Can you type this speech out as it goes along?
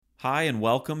Hi, and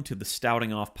welcome to the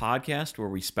Stouting Off podcast, where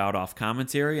we spout off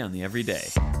commentary on the everyday.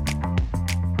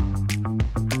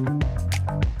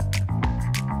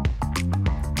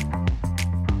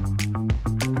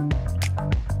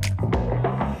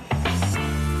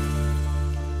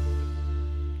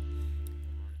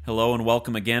 Hello, and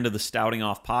welcome again to the Stouting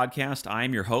Off podcast. I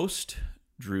am your host,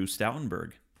 Drew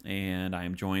Stoutenberg, and I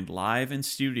am joined live in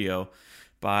studio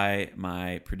by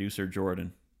my producer,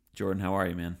 Jordan. Jordan, how are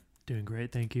you, man? Doing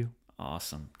great, thank you.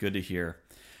 Awesome. Good to hear.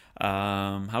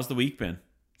 How's the week been?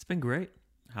 It's been great.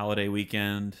 Holiday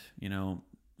weekend,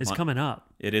 It's coming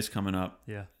up. It is coming up.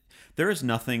 Yeah. There is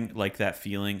nothing like that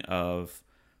feeling of,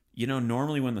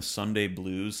 normally when the Sunday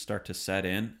blues start to set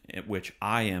in, which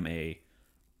I am a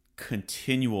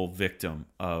continual victim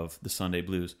of the Sunday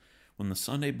blues. When the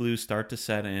Sunday blues start to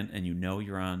set in and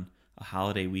you're on a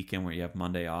holiday weekend where you have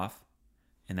Monday off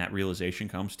and that revelation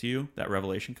comes to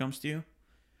you,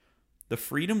 the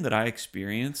freedom that I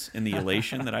experience and the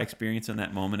elation that I experience in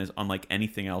that moment is unlike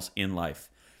anything else in life.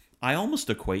 I almost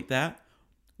equate that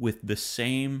with the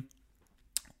same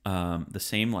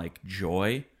like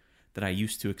joy that I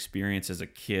used to experience as a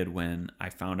kid when I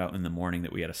found out in the morning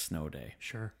that we had a snow day.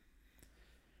 Sure.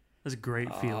 That's a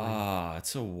great feeling.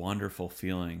 It's a wonderful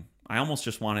feeling. I almost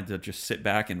just wanted to just sit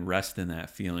back and rest in that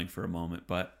feeling for a moment,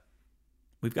 but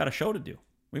we've got a show to do.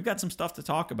 We've got some stuff to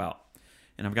talk about.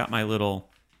 And I've got my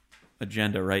little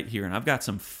agenda right here, and I've got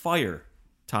some fire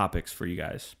topics for you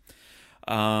guys.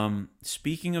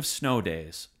 Speaking of snow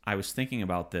days, I was thinking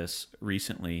about this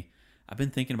recently. I've been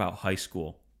thinking about high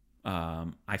school.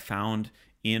 I found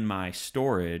in my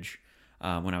storage,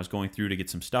 when I was going through to get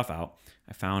some stuff out,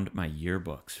 I found my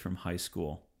yearbooks from high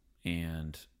school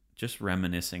and just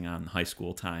reminiscing on high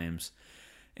school times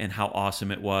and how awesome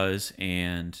it was.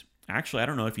 And actually, I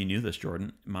don't know if you knew this,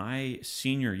 Jordan, my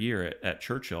senior year at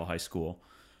Churchill High School,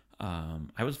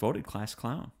 I was voted class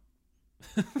clown.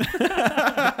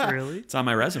 Really? It's on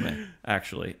my resume,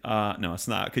 actually. No, it's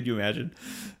not. Could you imagine?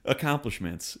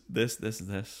 Accomplishments. This.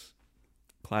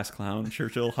 Class clown,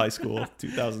 Churchill High School,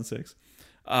 2006.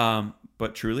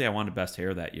 But truly, I wanted best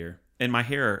hair that year. And my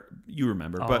hair, you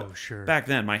remember. But sure. Back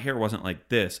then, my hair wasn't like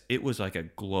this. It was like a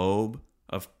globe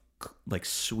of like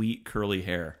sweet curly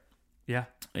hair. Yeah.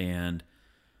 And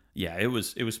yeah, it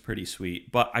was pretty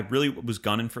sweet. But I really was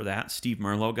gunning for that. Steve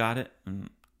Merlot got it. And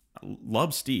I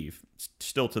love Steve.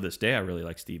 Still to this day, I really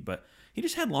like Steve. But he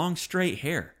just had long, straight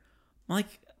hair. I'm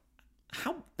like,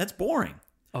 how? That's boring.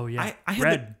 Oh, yeah. I had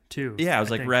red, too. Yeah, I was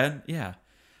like, red. Yeah.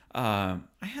 I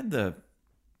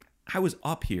was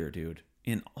up here, dude.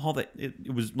 In all that,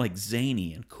 it was like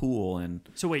zany and cool. And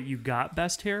So wait, you got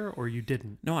best hair or you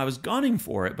didn't? no, I was gunning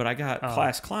for it, but I got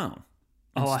class clown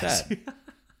instead. I see.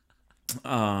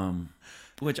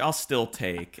 Which I'll still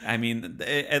take. I mean,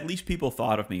 at least people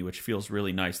thought of me, which feels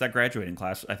really nice. That graduating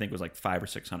class, I think, was like 500 or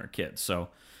 600 kids. So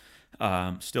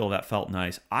still, that felt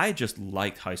nice. I just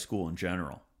liked high school in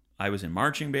general. I was in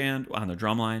marching band on the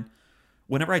drum line.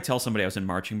 Whenever I tell somebody I was in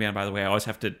marching band, by the way, I always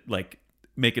have to like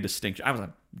make a distinction. I was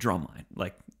on drum line,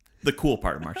 like the cool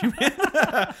part of marching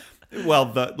band.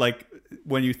 Well,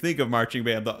 when you think of marching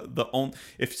band,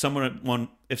 if someone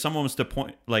was to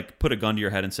put a gun to your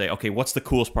head and say, okay, what's the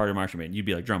coolest part of marching band? You'd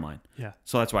be like drumline. Yeah.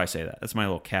 So that's why I say that. That's my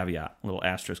little caveat, little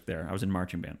asterisk there. I was in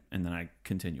marching band, and then I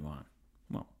continue on.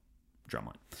 Well,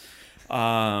 drumline.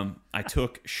 I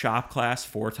took shop class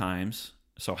 4 times,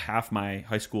 so half my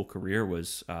high school career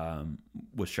was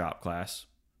shop class,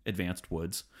 advanced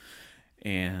woods.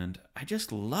 And I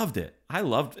just loved it. I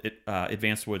loved it,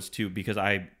 advanced woods too, because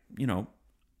I,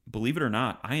 believe it or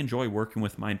not, I enjoy working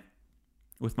with my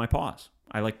paws.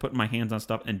 I like putting my hands on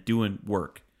stuff and doing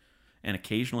work, and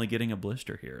occasionally getting a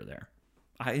blister here or there.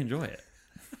 I enjoy it.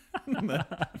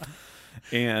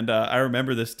 And I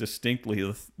remember this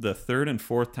distinctly. The third and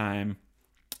fourth times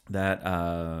that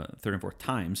I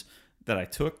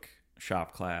took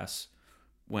shop class,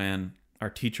 when our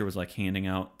teacher was like handing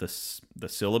out the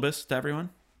syllabus to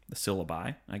everyone, the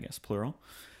syllabi, I guess, plural.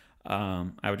 I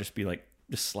would just be like,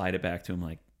 just slide it back to him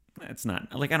like, it's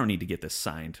not, like, I don't need to get this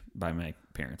signed by my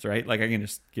parents, right? Like, I can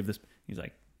just give this. He's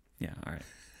like, yeah, all right.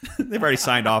 They've already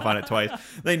signed off on it twice.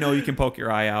 They know you can poke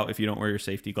your eye out if you don't wear your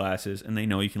safety glasses, and they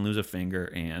know you can lose a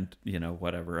finger and,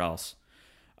 whatever else.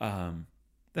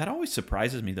 That always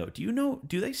surprises me, though. Do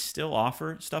they still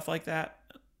offer stuff like that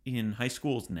in high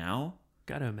schools now?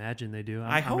 Gotta imagine they do.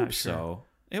 I hope not sure.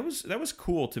 so. That was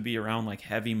cool to be around like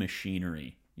heavy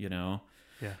machinery,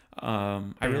 Yeah.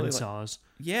 I really saws.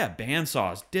 Yeah,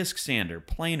 bandsaws, disc sander,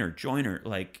 planer, joiner.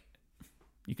 Like,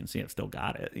 you can see I've still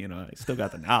got it. I still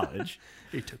got the knowledge.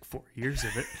 It took 4 years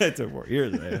of it. It took 4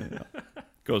 years of it.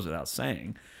 Goes without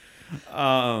saying.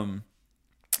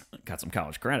 got some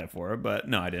college credit for it, but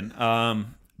no, I didn't.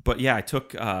 But yeah, I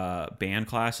took band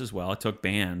class as well. I took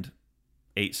band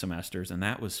 8 semesters, and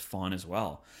that was fun as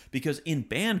well. Because in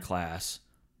band class,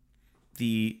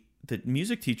 the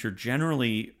music teacher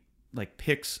generally like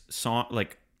picks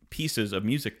pieces of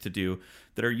music to do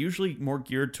that are usually more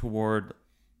geared toward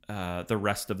the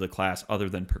rest of the class other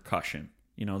than percussion.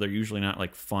 You know, they're usually not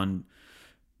like fun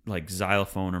like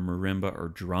xylophone or marimba or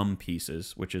drum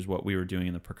pieces, which is what we were doing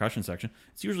in the percussion section.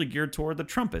 It's usually geared toward the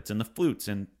trumpets and the flutes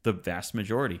and the vast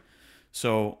majority.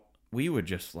 So we would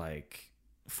just like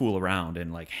fool around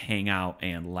and like hang out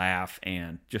and laugh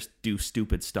and just do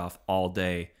stupid stuff all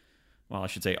day. Well, I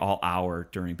should say all hour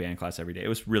during band class every day. It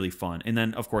was really fun. And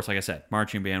then, of course, like I said,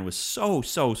 marching band was so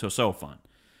fun.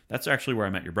 That's actually where I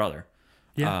met your brother.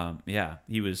 Yeah.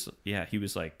 He was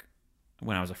like,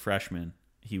 when I was a freshman,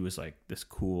 he was like this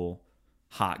cool,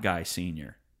 hot guy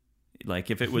senior.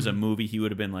 Like if it was a movie, he would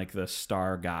have been like the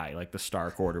star guy, like the star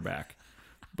quarterback,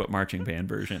 but marching band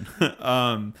version.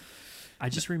 I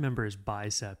just remember his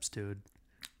biceps, dude.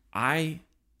 I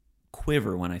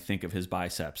quiver when I think of his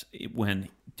biceps.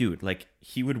 Like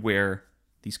he would wear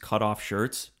these cut-off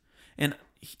shirts, and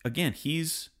again,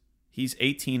 he's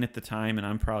 18 at the time, and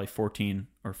I'm probably 14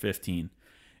 or 15.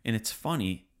 And it's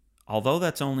funny, although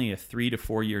that's only a 3 to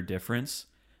 4 year difference,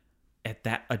 at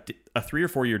that a 3 or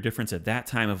 4 year difference at that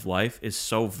time of life is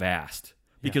so vast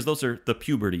because those are the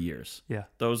puberty years. Yeah,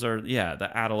 those are the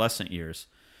adolescent years.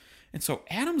 And so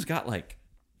Adam's got like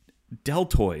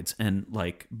deltoids and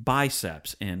like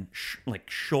biceps and like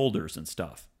shoulders and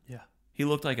stuff. Yeah. He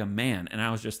looked like a man, and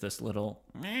I was just this little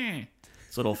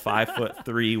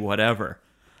 5'3" whatever.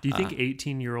 Do you think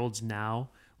 18-year-olds now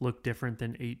look different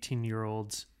than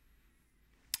 18-year-olds?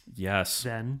 Yes.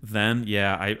 Then,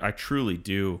 yeah, I truly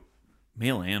do.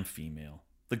 Male and female.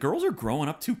 The girls are growing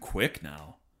up too quick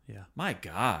now. Yeah. My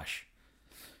gosh.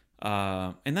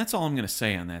 And that's all I'm going to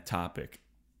say on that topic.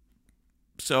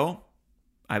 So,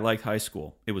 I liked high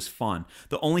school. It was fun.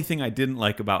 The only thing I didn't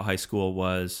like about high school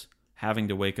was having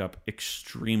to wake up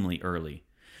extremely early.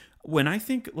 When I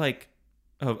think like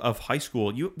of high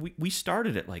school, we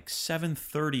started at like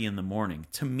 7:30 in the morning.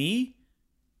 To me,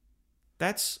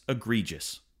 that's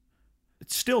egregious.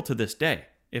 It's still to this day.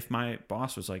 If my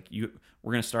boss was like, we're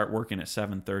going to start working at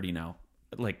 7:30 now,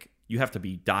 like you have to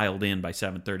be dialed in by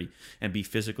 7:30 and be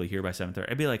physically here by 7:30.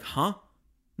 I'd be like, huh?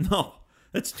 No,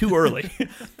 that's too early.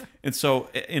 And so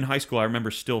in high school, I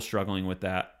remember still struggling with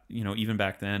that, even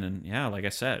back then. And yeah, like I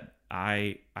said,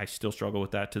 I still struggle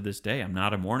with that to this day. I'm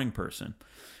not a morning person.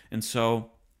 And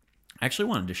so I actually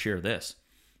wanted to share this.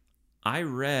 I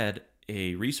read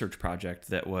a research project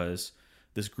that was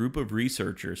this group of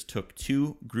researchers took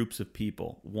 2 groups of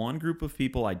people. One group of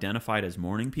people identified as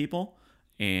morning people,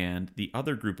 and the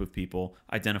other group of people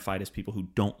identified as people who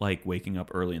don't like waking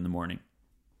up early in the morning.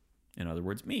 In other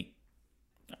words, me.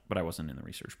 But I wasn't in the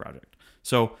research project.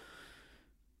 So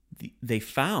they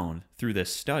found through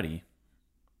this study,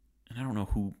 and I don't know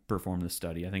who performed this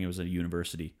study. I think it was a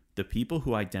university. The people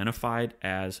who identified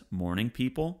as morning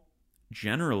people,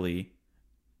 generally,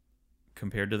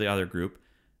 compared to the other group,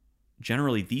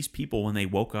 generally these people, when they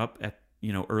woke up at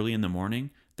early in the morning,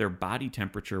 their body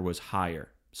temperature was higher.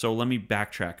 So let me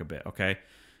backtrack a bit, okay?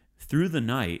 Through the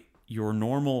night, your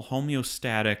normal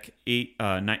homeostatic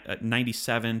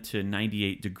 97 to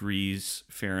 98 degrees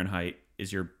Fahrenheit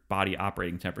is your body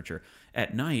operating temperature.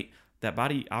 At night, that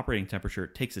body operating temperature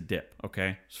takes a dip,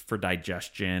 okay, for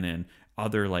digestion and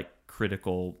other like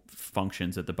critical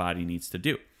functions that the body needs to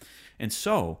do. And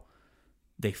so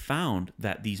they found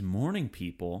that these morning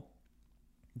people,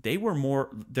 they were more,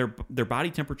 their body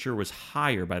temperature was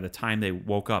higher by the time they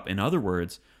woke up. In other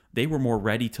words, they were more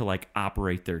ready to like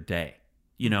operate their day.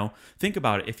 Think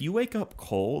about it. If you wake up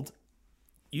cold,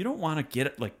 you don't want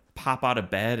to pop out of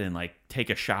bed and like take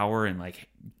a shower and like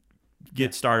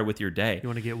get started with your day. You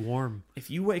want to get warm. If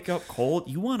you wake up cold,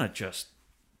 you want to just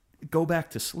go back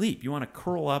to sleep. You want to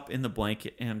curl up in the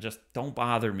blanket and just don't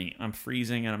bother me. I'm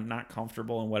freezing and I'm not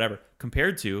comfortable and whatever.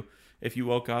 Compared to if you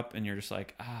woke up and you're just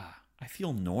like, I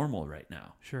feel normal right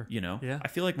now. Sure. Yeah. I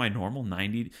feel like my normal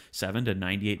 97 to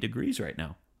 98 degrees right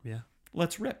now. Yeah.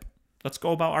 Let's rip. Let's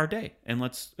go about our day and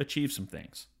let's achieve some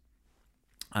things.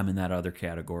 I'm in that other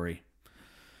category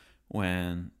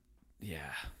when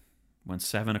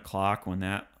 7 o'clock, when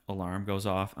that alarm goes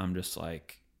off, I'm just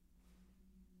like,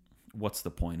 what's the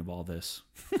point of all this?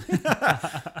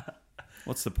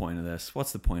 What's the point of this?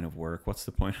 What's the point of work? What's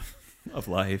the point of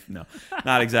life? No,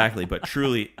 not exactly. But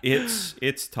truly,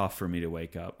 it's tough for me to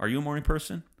wake up. Are you a morning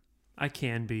person? I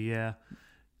can be, yeah.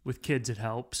 With kids, it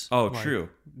helps. Oh, true.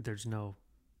 There's no,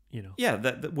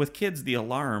 Yeah, with kids, the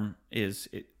alarm is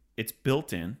it's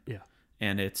built in. Yeah.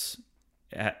 And it's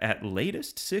at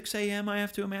latest 6 a.m., I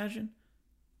have to imagine.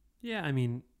 Yeah, I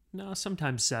mean, no,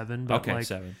 sometimes 7. But okay, like,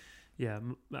 7. Yeah,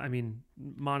 I mean,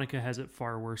 Monica has it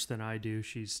far worse than I do.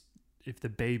 If the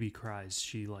baby cries,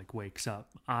 she like wakes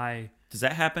up. Does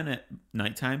that happen at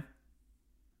nighttime?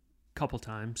 Couple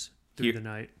times through the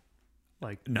night.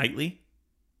 Like nightly?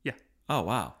 Yeah. Oh,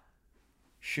 wow.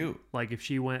 Shoot. Like if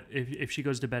she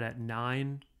goes to bed at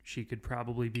 9, she could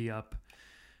probably be up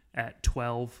at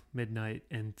 12 midnight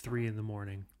and 3 in the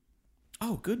morning.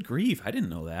 Oh, good grief. I didn't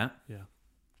know that.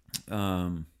 Yeah.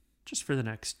 Just for the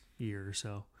next year or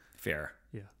so. Fair.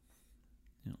 Yeah.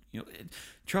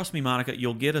 Trust me, Monica,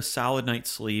 you'll get a solid night's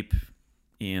sleep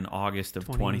in August of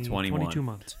 2021. 22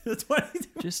 months.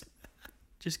 22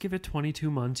 Just give it 22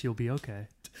 months, you'll be okay.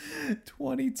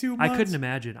 22 months. I couldn't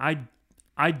imagine.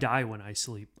 I die when I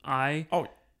sleep. I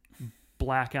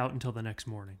black out until the next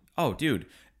morning. Oh, dude.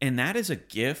 And that is a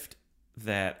gift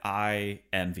that I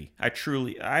envy. I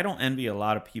don't envy a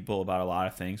lot of people about a lot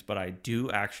of things, but I do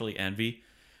actually envy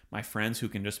my friends who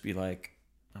can just be like,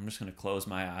 I'm just going to close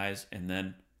my eyes and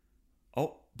then,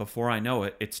 before I know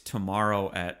it, it's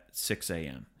tomorrow at 6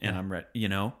 a.m. and I'm ready,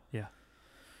 Yeah.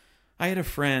 I had a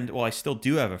friend, well, I still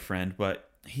do have a friend, but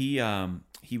he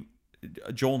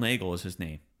Joel Nagel is his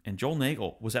name. And Joel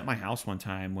Nagel was at my house one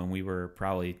time when we were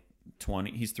probably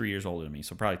 20. He's 3 years older than me,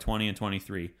 so probably 20 and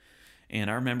 23.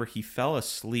 And I remember he fell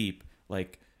asleep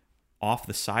like off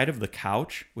the side of the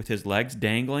couch with his legs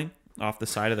dangling off the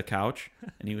side of the couch,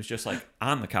 and he was just like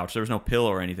on the couch. There was no pillow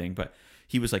or anything, but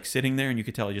he was like sitting there, and you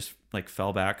could tell he just like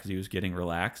fell back because he was getting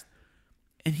relaxed.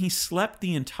 And he slept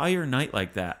the entire night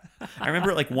like that. I remember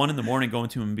at like 1 a.m. going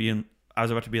to him and I was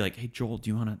about to be like, "Hey Joel, do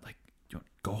you want to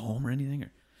go home or anything?"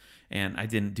 And I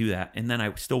didn't do that. And then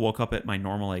I still woke up at my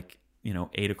normal 8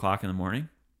 o'clock in the morning.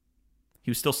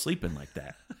 He was still sleeping like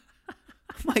that.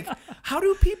 I'm like, how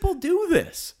do people do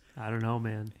this? I don't know,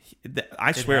 man.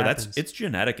 I swear it's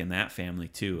genetic in that family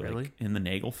too. Really? Like in the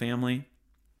Nagel family.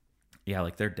 Yeah,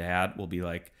 like their dad will be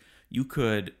like, you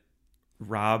could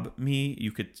rob me,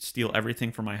 you could steal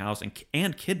everything from my house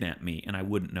and kidnap me, and I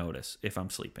wouldn't notice if I'm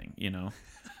sleeping,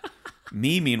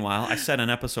 Me, meanwhile, I said in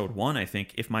episode 1, I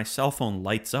think, if my cell phone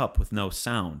lights up with no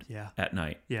sound at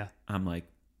night, I'm like,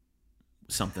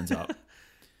 something's up.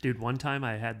 Dude, one time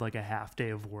I had like a half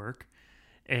day of work,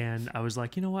 and I was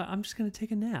like, you know what? I'm just going to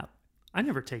take a nap. I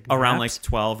never take naps. Around like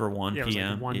 12 or 1 p.m. p.m.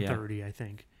 It was like 1:30, I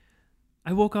think.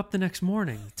 I woke up the next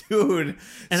morning. Dude.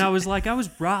 And I was like, I was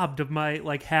robbed of my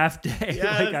like half day.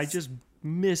 Yes. Like I just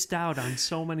missed out on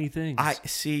so many things. I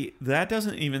see, that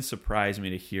doesn't even surprise me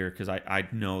to hear, because I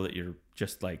know that you're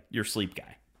just like, you're a sleep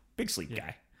guy. Big sleep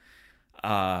guy.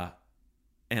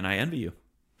 And I envy you.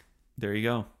 There you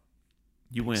go.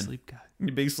 You win. Sleep guy.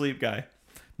 Big sleep guy.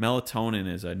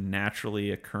 Melatonin is a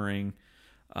naturally occurring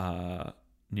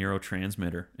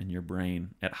neurotransmitter in your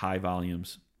brain at high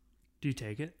volumes. Do you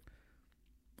take it?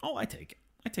 Oh, I take it.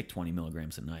 I take 20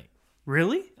 milligrams a night.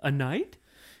 Really? A night?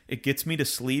 It gets me to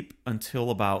sleep until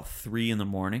about 3 in the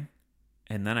morning,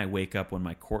 and then I wake up when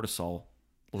my cortisol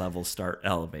levels start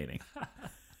elevating.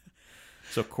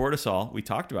 So cortisol, we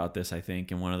talked about this, I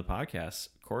think, in one of the podcasts.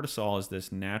 Cortisol is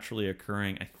this naturally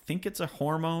occurring, I think it's a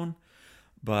hormone,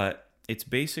 but it's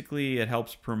basically, it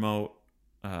helps promote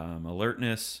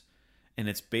alertness, and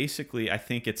it's basically, I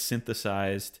think it's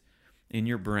synthesized in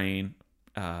your brain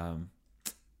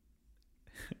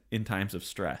in times of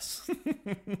stress.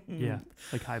 Yeah,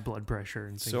 like high blood pressure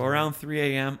and things. So around 3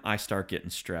 a.m., I start getting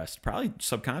stressed, probably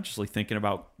subconsciously thinking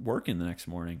about working the next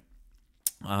morning.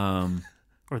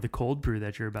 Or the cold brew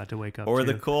that you're about to wake up to. Or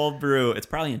the cold brew. It's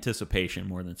probably anticipation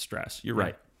more than stress. You're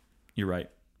right. You're right.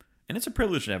 And it's a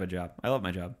privilege to have a job. I love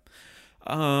my job.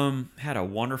 Had a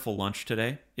wonderful lunch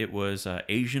today. It was an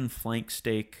Asian flank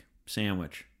steak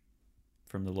sandwich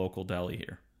from the local deli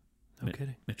here. No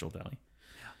kidding. Mitchell Deli.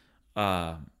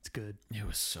 Yeah. It's good. It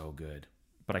was so good.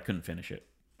 But I couldn't finish it.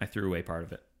 I threw away part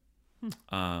of it.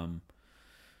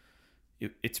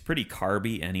 It's pretty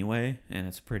carby anyway, and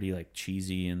it's pretty like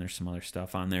cheesy, and there's some other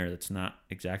stuff on there that's not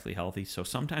exactly healthy. So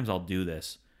sometimes I'll do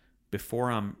this before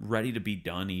I'm ready to be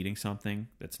done eating something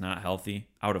that's not healthy.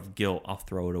 Out of guilt, I'll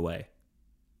throw it away.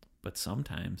 But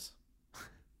sometimes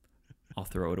I'll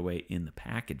throw it away in the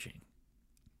packaging.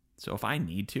 So if I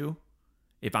need to,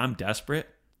 if I'm desperate,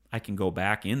 I can go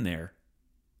back in there.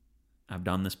 I've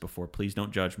done this before. Please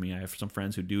don't judge me. I have some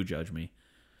friends who do judge me.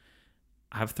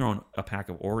 I've thrown a pack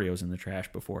of Oreos in the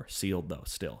trash before. Sealed, though,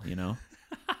 still, If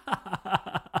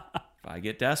I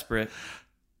get desperate,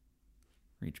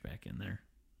 reach back in there.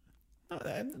 No,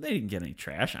 they didn't get any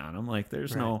trash on them. Like,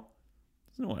 there's no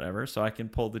whatever. So I can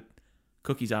pull the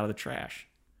cookies out of the trash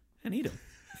and eat them.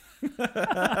 And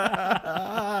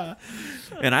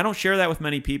I don't share that with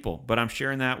many people, but I'm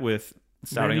sharing that with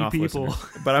Stouting Many Off people.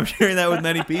 listeners. But I'm sharing that with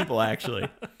many people, actually.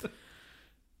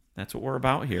 That's what we're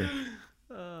about here.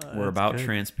 We're about good.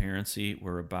 transparency.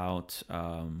 We're about,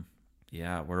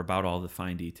 we're about all the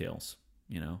fine details,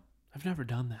 you know? I've never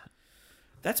done that.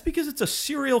 That's because it's a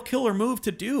serial killer move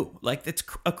to do. Like, it's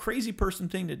a crazy person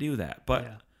thing to do that.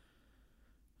 But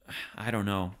I don't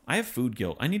know. I have food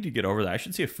guilt. I need to get over that. I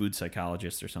should see a food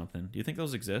psychologist or something. Do you think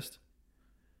those exist?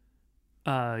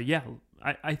 Yeah.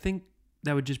 I think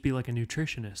that would just be like a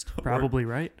nutritionist, probably,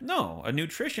 right? No, a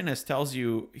nutritionist tells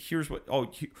you,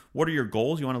 what are your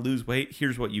goals? You want to lose weight?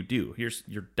 Here's what you do. Here's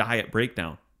your diet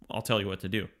breakdown. I'll tell you what to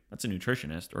do. That's a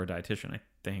nutritionist or a dietitian, I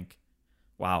think.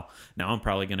 Wow. Now I'm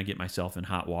probably going to get myself in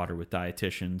hot water with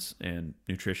dietitians and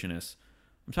nutritionists.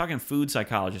 I'm talking food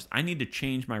psychologist. I need to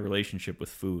change my relationship with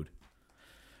food.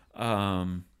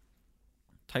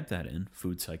 Type that in,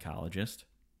 food psychologist.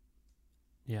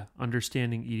 Yeah.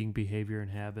 Understanding eating behavior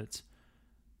and habits.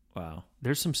 Wow.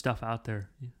 There's some stuff out there.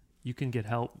 You can get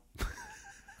help.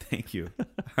 Thank you. All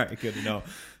right, good to know.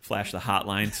 Flash the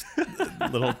hotlines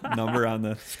little number on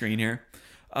the screen here.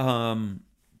 Do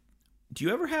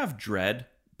you ever have dread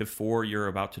before you're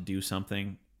about to do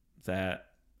something that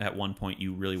at one point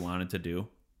you really wanted to do?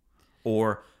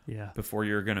 Or before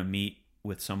you're going to meet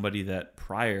with somebody that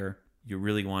prior you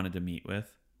really wanted to meet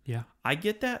with? Yeah. I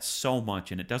get that so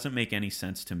much, and it doesn't make any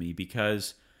sense to me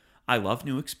because I love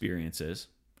new experiences.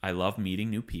 I love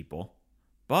meeting new people,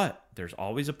 but there's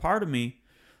always a part of me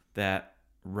that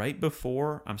right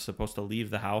before I'm supposed to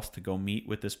leave the house to go meet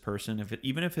with this person,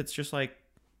 even if it's just like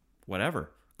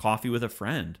whatever, coffee with a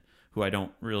friend who I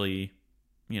don't really,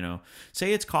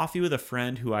 say it's coffee with a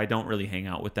friend who I don't really hang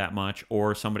out with that much,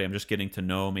 or somebody I'm just getting to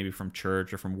know, maybe from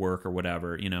church or from work or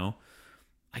whatever,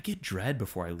 I get dread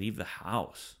before I leave the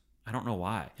house. I don't know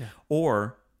why. Yeah.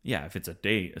 Or, if it's a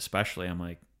date, especially, I'm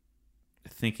like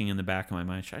thinking in the back of my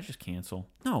mind, should I just cancel?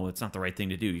 No, it's not the right thing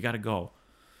to do. You got to go.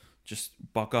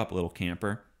 Just buck up, little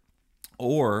camper.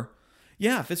 Or,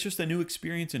 if it's just a new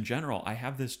experience in general, I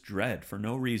have this dread for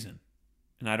no reason,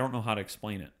 and I don't know how to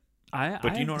explain it.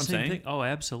 But do you know what I'm saying? Thing. Oh,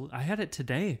 absolutely. I had it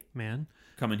today, man.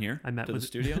 Coming here to the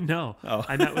studio? No. Oh.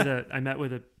 I met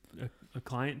with a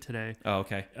client today. Oh,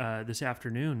 okay. This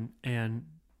afternoon, and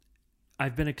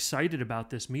I've been excited about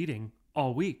this meeting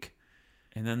all week.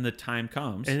 And then the time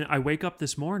comes. And I wake up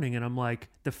this morning and I'm like,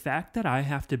 the fact that I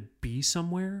have to be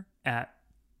somewhere at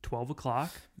 12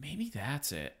 o'clock. Maybe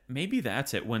that's it.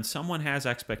 When someone has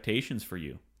expectations for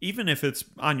you, even if it's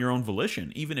on your own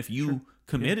volition, even if you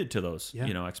committed to those,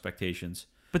 expectations.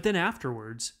 But then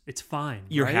afterwards, it's fine.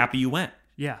 You're right? happy you went.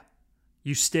 Yeah.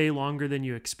 You stay longer than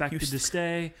you expected to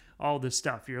stay. All this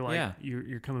stuff. You're like,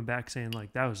 you're coming back saying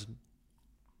like, that was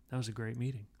a great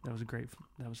meeting. That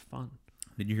was fun.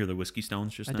 Did you hear the Whiskey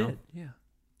Stones just now? I did, yeah.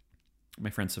 My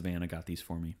friend Savannah got these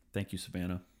for me. Thank you,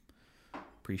 Savannah.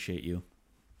 Appreciate you.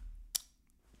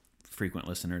 Frequent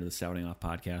listener to the Stouting Off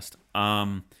podcast.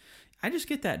 I just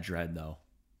get that dread, though.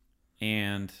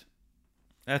 And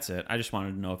that's it. I just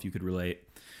wanted to know if you could relate.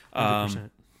 100%.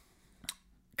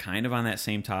 Kind of on that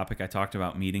same topic, I talked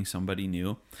about meeting somebody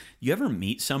new. You ever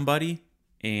meet somebody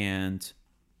and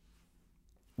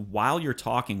while you're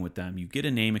talking with them, you get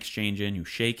a name exchange in, you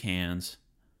shake hands,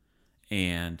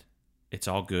 and it's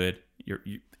all good. You're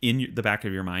in the back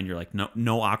of your mind, you're like,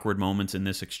 no awkward moments in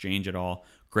this exchange at all.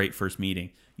 Great first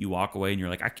meeting. You walk away and you're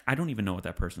like, I don't even know what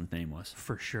that person's name was.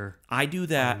 For sure. I do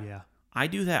that. Oh, yeah. I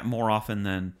do that more often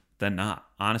than not.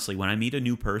 Honestly, when I meet a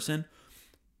new person,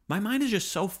 my mind is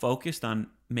just so focused on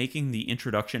making the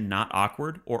introduction not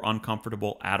awkward or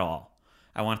uncomfortable at all.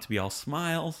 I want it to be all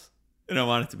smiles, and I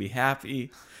want it to be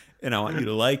happy, and I want you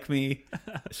to like me.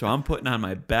 So I'm putting on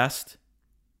my best.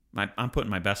 I'm putting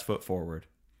my best foot forward,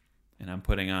 and I'm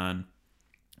putting on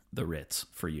the Ritz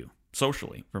for you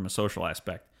socially, from a social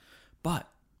aspect. But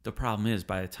the problem is,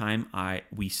 by the time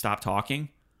we stop talking,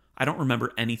 I don't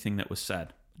remember anything that was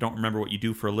said. Don't remember what you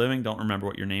do for a living. Don't remember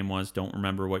what your name was. Don't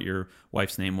remember what your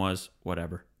wife's name was.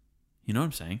 Whatever. You know what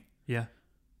I'm saying? Yeah.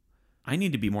 I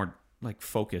need to be more like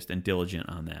focused and diligent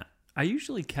on that. I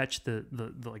usually catch the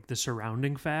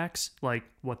surrounding facts, like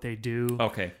what they do,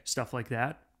 stuff like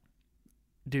that.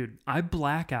 Dude, I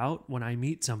black out when I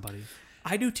meet somebody.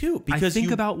 I do too, because I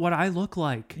think about what I look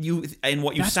like. And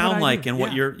what you sound like, and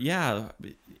what you're,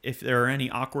 if there are any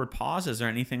awkward pauses or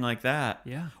anything like that.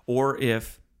 Yeah. Or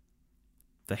if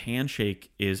the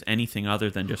handshake is anything other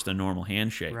than just a normal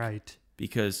handshake. Right.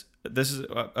 Because this is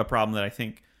a problem that I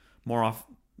think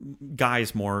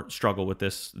guys more struggle with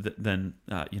this than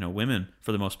women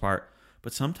for the most part.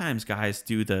 But sometimes guys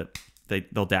do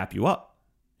they'll dap you up.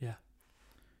 Yeah.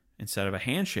 instead of a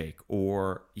handshake,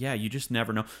 or you just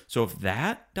never know. So if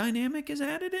that dynamic is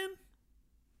added in,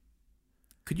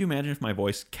 could you imagine if my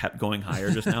voice kept going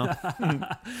higher just now?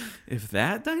 If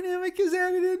that dynamic is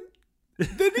added in,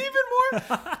 then even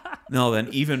more. No, then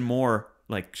even more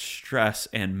like stress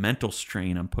and mental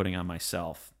strain I'm putting on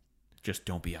myself. Just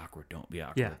don't be awkward. Don't be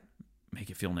awkward. Yeah. Make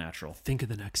it feel natural. Think of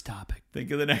the next topic.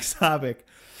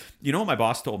 You know what my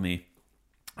boss told me?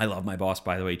 I love my boss,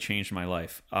 by the way. He changed my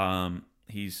life.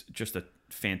 He's just a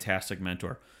fantastic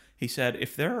mentor. He said,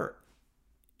 if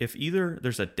either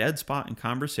there's a dead spot in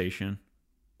conversation,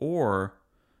 or,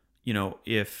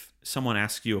 if someone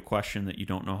asks you a question that you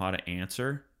don't know how to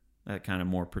answer, that kind of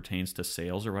more pertains to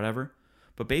sales or whatever.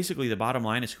 But basically, the bottom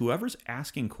line is whoever's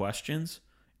asking questions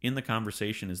in the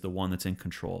conversation is the one that's in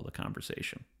control of the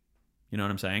conversation. You know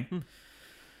what I'm saying?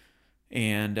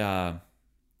 And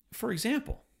for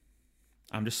example,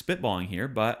 I'm just spitballing here,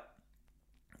 but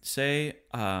say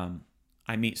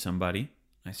I meet somebody.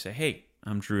 I say, hey,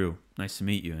 I'm Drew. Nice to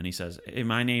meet you. And he says, hey,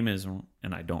 my name is,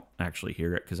 and I don't actually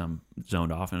hear it because I'm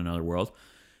zoned off in another world.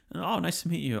 And, oh, nice to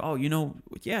meet you. Oh, you know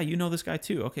this guy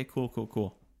too. Okay,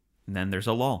 cool. And then there's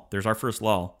a lull. There's our first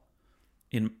lull.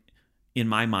 In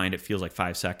my mind, it feels like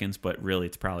 5 seconds, but really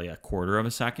it's probably a quarter of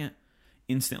a second.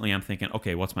 Instantly, I'm thinking,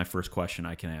 okay, what's my first question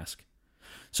I can ask?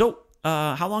 So,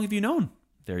 how long have you known?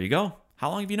 There you go. How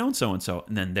long have you known so-and-so?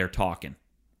 And then they're talking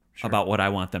about what I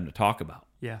want them to talk about.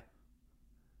 Yeah.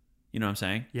 You know what I'm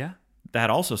saying? Yeah. That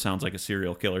also sounds like a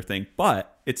serial killer thing,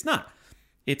 but it's not.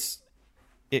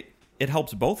 It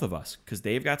helps both of us because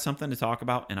they've got something to talk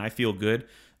about, and I feel good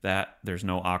that there's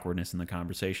no awkwardness in the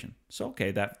conversation. So,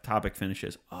 okay, that topic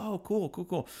finishes. Oh,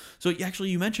 cool. So,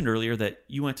 you mentioned earlier that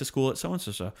you went to school at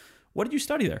so-and-so. So, what did you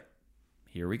study there?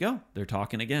 Here we go. They're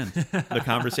talking again. The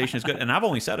conversation is good. And I've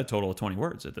only said a total of 20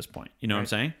 words at this point. You know what I'm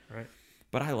saying? Right.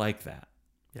 But I like that.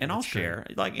 Yeah, and I'll share.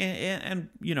 Great. And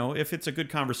if it's a good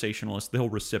conversationalist, they'll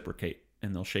reciprocate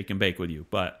and they'll shake and bake with you.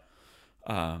 But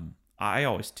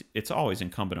it's always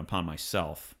incumbent upon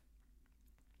myself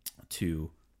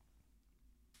to...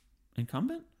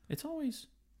 Incumbent? It's always...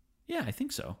 Yeah, I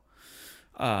think so.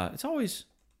 It's always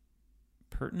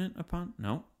pertinent upon...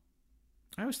 No.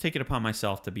 I always take it upon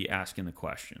myself to be asking the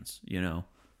questions,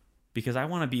 because I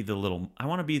want to be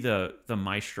the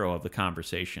maestro of the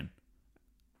conversation.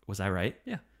 Was I right?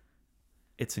 Yeah.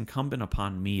 It's incumbent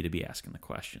upon me to be asking the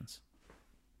questions.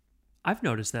 I've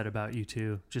noticed that about you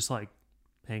too, just like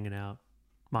hanging out.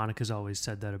 Monica's always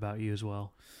said that about you as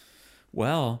well.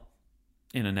 Well,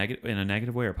 in a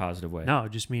negative way or positive way? No,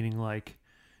 just meaning like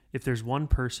if there's one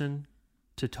person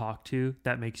to talk to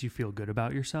that makes you feel good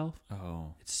about yourself,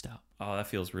 it's Stout. Oh, that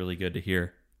feels really good to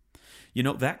hear.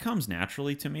 That comes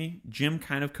naturally to me. Jim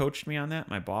kind of coached me on that,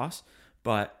 my boss.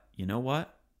 But you know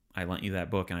what? I lent you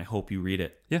that book, and I hope you read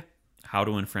it. Yeah. How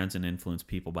to Win Friends and Influence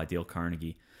People by Dale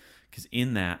Carnegie. Because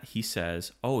in that, he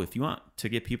says, if you want to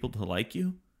get people to like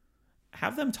you,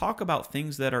 have them talk about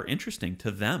things that are interesting to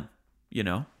them,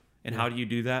 And how do you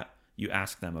do that? You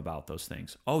ask them about those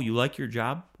things. Oh, you like your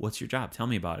job? What's your job? Tell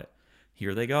me about it.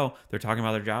 Here they go. They're talking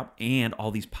about their job, and all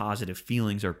these positive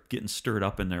feelings are getting stirred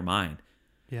up in their mind.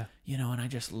 Yeah. And I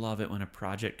just love it when a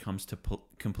project comes to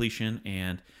completion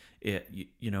and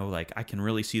I can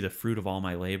really see the fruit of all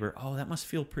my labor. Oh, that must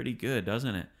feel pretty good,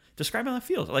 doesn't it? Describe how that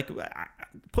feels. Like,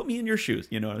 put me in your shoes.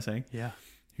 You know what I'm saying? Yeah.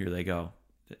 Here they go.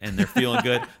 And they're feeling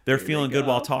good. They're feeling good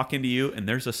while talking to you, and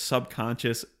there's a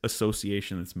subconscious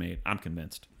association that's made. I'm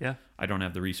convinced. Yeah. I don't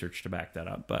have the research to back that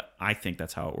up, but I think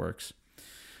that's how it works.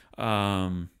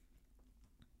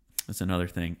 That's another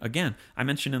thing. Again, I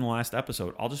mentioned in the last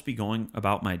episode, I'll just be going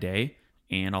about my day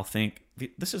and I'll think,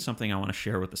 this is something I want to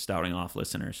share with the Stouting Off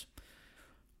listeners.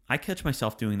 I catch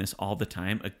myself doing this all the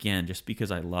time, again, just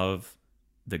because I love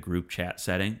the group chat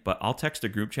setting, but I'll text a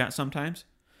group chat sometimes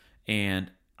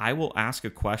and I will ask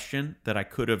a question that I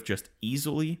could have just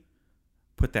easily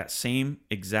put that same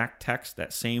exact text,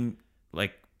 that same the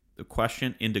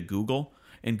question into Google,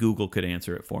 and Google could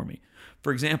answer it for me.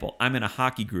 For example, I'm in a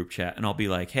hockey group chat and I'll be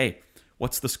like, hey,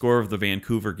 what's the score of the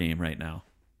Vancouver game right now?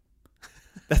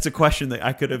 That's a question that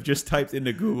I could have just typed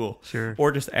into Google. Sure.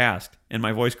 Or just asked, and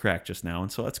my voice cracked just now,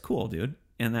 and so that's cool, dude.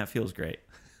 And that feels great.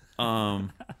 I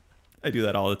do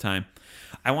that all the time.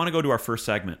 I want to go to our first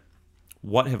segment.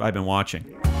 What have I been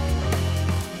watching?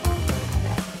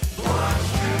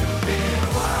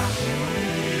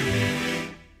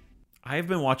 I've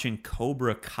been watching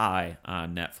Cobra Kai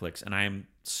on Netflix, and I am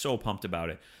so pumped about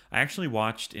it. I actually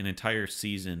watched an entire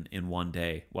season in one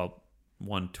day. Well,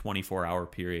 one 24-hour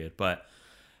period. But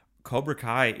Cobra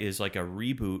Kai is like a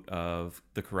reboot of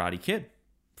The Karate Kid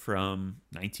from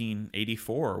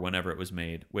 1984 or whenever it was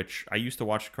made, which I used to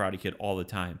watch Karate Kid all the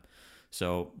time.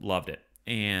 So loved it.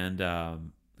 And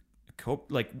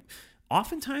like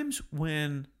oftentimes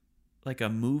when like a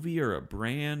movie or a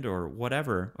brand or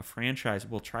whatever, a franchise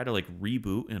will try to like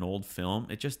reboot an old film,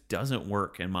 it just doesn't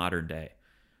work in modern day.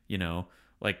 You know,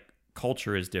 like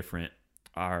culture is different.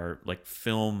 Our like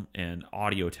film and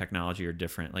audio technology are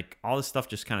different. Like all this stuff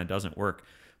just kind of doesn't work.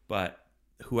 But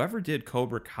whoever did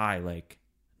Cobra Kai like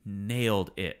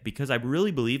nailed it, because I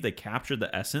really believe they captured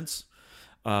the essence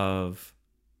of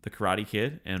the Karate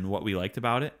Kid and what we liked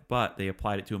about it, but they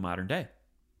applied it to a modern day.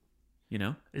 You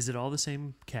know? Is it all the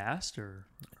same cast or?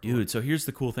 Dude, so here's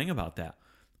the cool thing about that.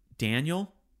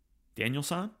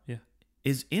 Daniel-san? Yeah.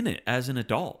 Is in it as an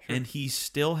adult. Sure. And he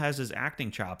still has his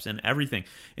acting chops and everything.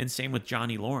 And same with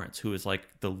Johnny Lawrence, who is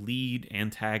like the lead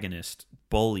antagonist,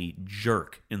 bully,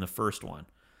 jerk in the first one.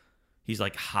 He's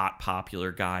like hot,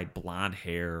 popular guy, blonde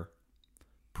hair,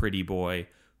 pretty boy,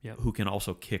 who can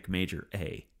also kick Major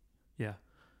A. Yeah.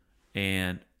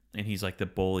 And he's like the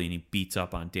bully, and he beats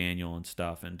up on Daniel and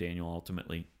stuff. And Daniel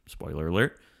ultimately, spoiler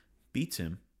alert, beats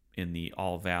him in the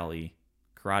All Valley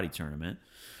karate tournament.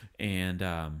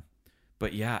 And,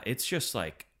 but yeah, it's just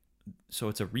like, so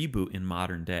it's a reboot in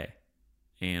modern day.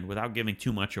 And without giving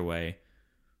too much away,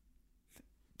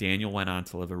 Daniel went on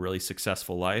to live a really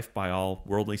successful life by all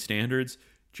worldly standards.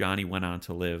 Johnny went on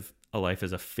to live a life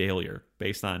as a failure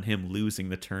based on him losing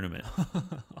the tournament.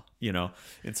 You know?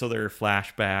 And so there are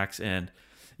flashbacks, and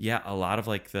yeah, a lot of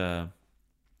like the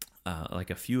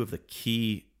like a few of the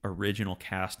key original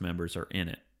cast members are in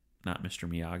it. Not Mr.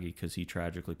 Miyagi, because he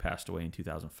tragically passed away in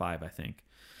 2005, I think.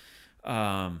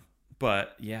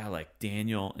 But yeah, like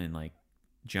Daniel and like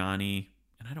Johnny,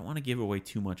 and I don't want to give away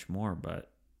too much more,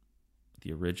 but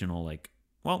the original, like,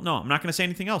 well, no, I'm not going to say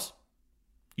anything else.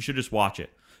 You should just watch it.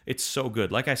 It's so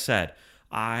good. Like I said,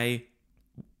 I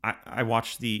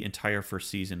watched the entire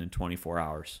first season in 24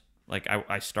 hours. Like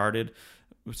I started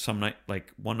some night,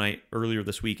 like one night earlier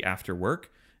this week after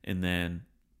work, and then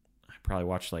I probably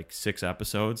watched like 6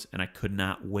 episodes, and I could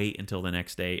not wait until the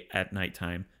next day at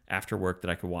nighttime after work that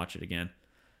I could watch it again.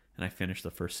 And I finished the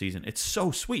first season. It's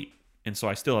so sweet. And so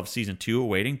I still have season 2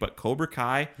 awaiting, but Cobra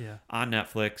Kai on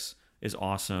Netflix is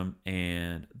awesome,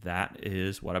 and that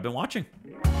is what I've been watching.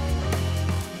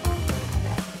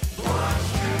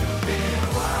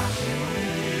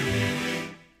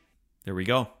 There we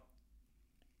go.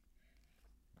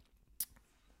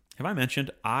 Have I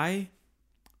mentioned I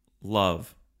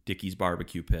love Dickey's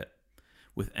Barbecue Pit?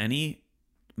 With any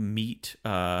meat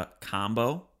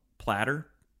combo, platter,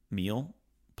 meal,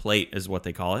 plate is what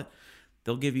they call it.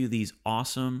 They'll give you these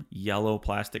awesome yellow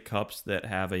plastic cups that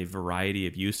have a variety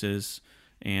of uses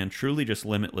and truly just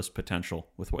limitless potential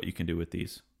with what you can do with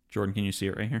these. Jordan, can you see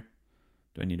it right here?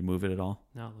 Do I need to move it at all?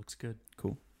 No, it looks good.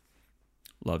 Cool.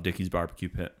 Love Dickey's Barbecue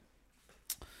Pit.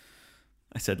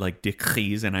 I said like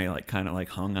Dickey's, and I like kind of like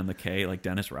hung on the K like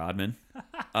Dennis Rodman.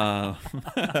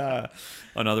 Another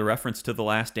reference to The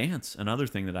Last Dance, another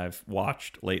thing that I've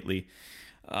watched lately.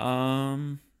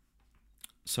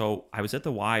 So I was at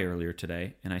the Y earlier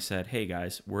today, and I said, hey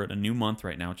guys, we're at a new month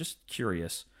right now. Just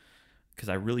curious, because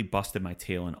I really busted my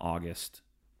tail in August,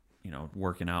 you know,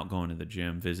 working out, going to the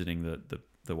gym, visiting the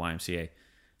YMCA.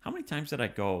 How many times did I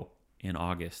go in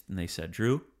August? And they said,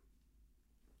 Drew,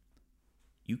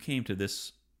 you came to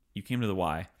the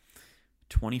Y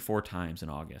 24 times in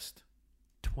August.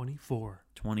 24.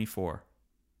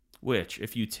 Which,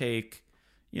 if you take,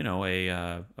 you know,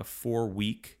 a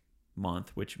 4-week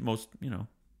month, which most, you know,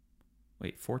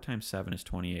 4 times 7 is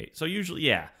 28. So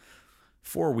usually,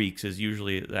 4 weeks is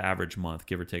usually the average month,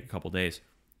 give or take a couple days.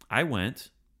 I went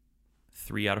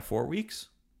 3 out of 4 weeks,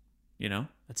 you know?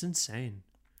 That's insane.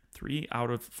 3 out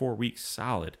of 4 weeks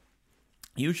solid.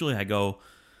 Usually I go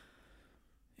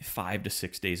 5 to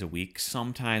 6 days a week.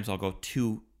 Sometimes I'll go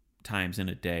 2 times in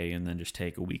a day and then just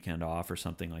take a weekend off or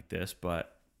something like this.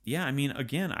 But yeah, I mean,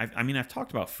 again, I've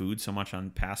talked about food so much on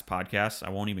past podcasts,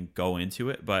 I won't even go into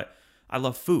it, but I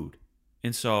love food.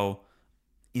 And so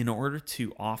in order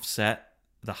to offset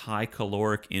the high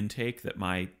caloric intake that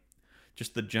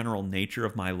just the general nature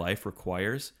of my life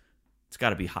requires, it's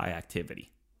got to be high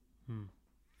activity.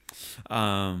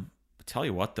 Tell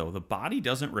you what, though, the body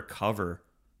doesn't recover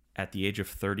at the age of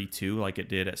 32 like it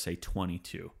did at, say,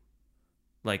 22.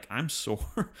 Like, I'm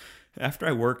sore after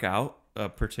I work out a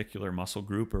particular muscle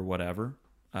group or whatever.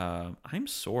 I'm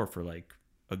sore for like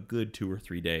a good 2 or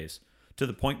 3 days, to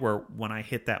the point where when I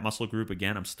hit that muscle group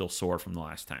again, I'm still sore from the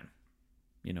last time.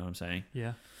 You know what I'm saying?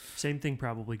 Yeah. Same thing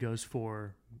probably goes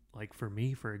for, like, for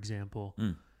me, for example,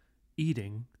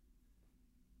 eating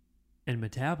And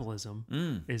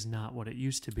metabolism is not what it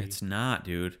used to be. It's not,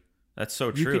 dude. That's so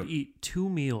you true. You could eat 2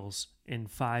 meals in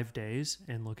 5 days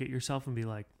and look at yourself and be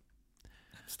like,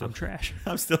 I'm trash.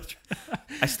 I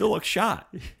still look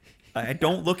shot. I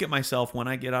don't look at myself when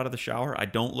I get out of the shower. I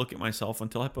don't look at myself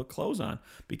until I put clothes on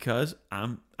because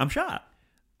I'm shot.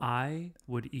 I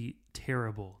would eat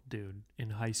terrible, dude,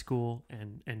 in high school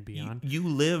and beyond. You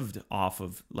lived off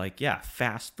of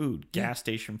fast food, gas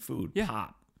station food,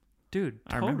 pop. Dude,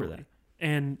 totally. I remember that.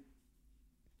 And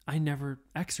I never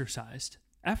exercised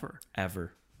ever.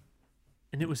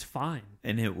 And it was fine.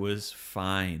 And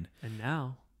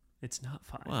now it's not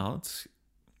fine. Well,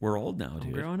 we're old now, dude.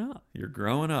 I'm growing up. You're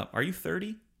growing up. Are you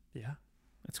 30? Yeah.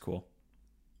 That's cool.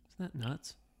 Isn't that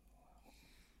nuts?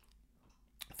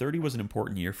 30 was an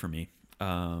important year for me.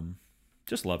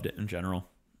 Just loved it in general.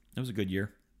 It was a good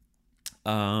year.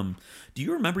 Do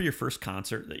you remember your first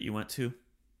concert that you went to?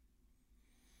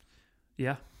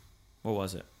 Yeah. What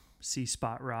was it? See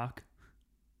Spot Rock.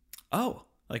 Oh,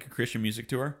 like a Christian music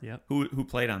tour? Yep. Who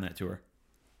played on that tour?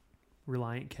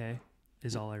 Reliant K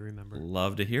is all I remember.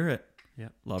 Love to hear it.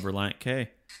 Yep. Love Reliant K.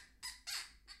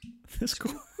 This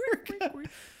cool.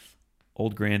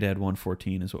 Old Granddad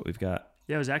 114 is what we've got.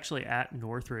 Yeah, it was actually at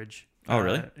Northridge. Oh,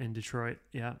 really? In Detroit.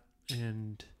 Yeah.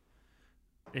 And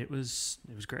it was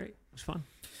great. It was fun.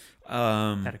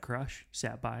 Had a crush.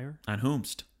 Sat by her. On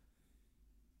whomst?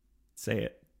 Say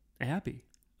it. Abby.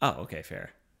 Oh, okay,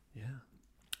 fair. Yeah.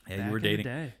 Yeah, you were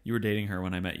dating. You were dating her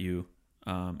when I met you,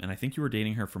 and I think you were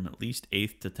dating her from at least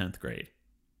 8th to 10th grade.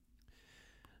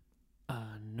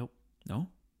 Nope. No.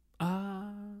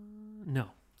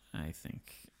 No. I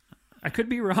think I could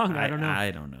be wrong. I don't know. I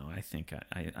don't know. I think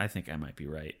I might be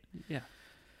right. Yeah.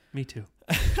 Me too.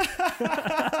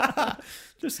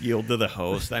 Just yield to the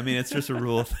host. I mean, it's just a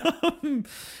rule of thumb.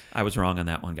 I was wrong on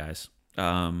that one, guys.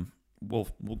 We'll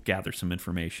gather some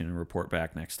information and report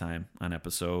back next time on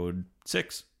episode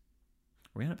 6.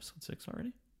 Are we on episode 6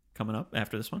 already? Coming up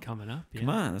after this one? Coming up, yeah. Come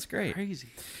on, that's great. Crazy.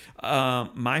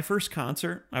 My first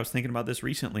concert, I was thinking about this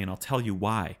recently, and I'll tell you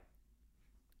why.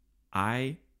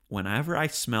 Whenever I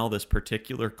smell this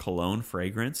particular cologne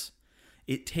fragrance,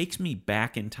 it takes me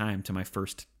back in time to my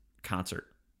first concert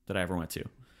that I ever went to.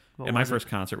 And my first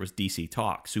concert was DC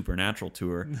Talk, Supernatural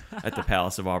Tour at the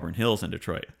Palace of Auburn Hills in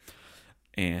Detroit.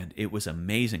 And it was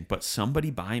amazing. But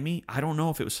somebody by me, I don't know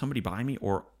if it was somebody by me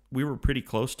or we were pretty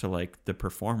close to like the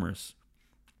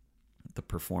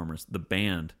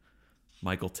band,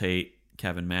 Michael Tate,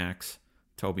 Kevin Max,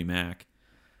 Toby Mac.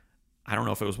 I don't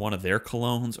know if it was one of their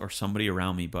colognes or somebody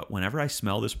around me, but whenever I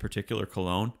smell this particular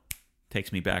cologne, it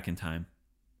takes me back in time.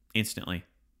 Instantly.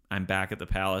 I'm back at the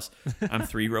Palace. I'm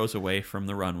 3 rows away from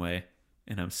the runway,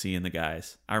 and I'm seeing the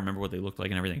guys. I remember what they looked like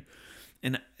and everything.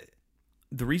 And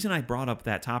the reason I brought up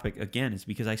that topic again is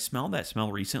because I smelled that smell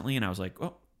recently, and I was like,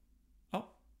 oh,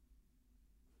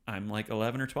 I'm like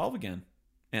 11 or 12 again.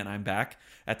 And I'm back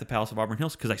at the Palace of Auburn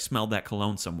Hills because I smelled that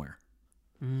cologne somewhere.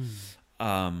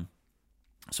 So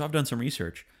I've done some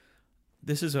research.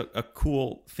 This is a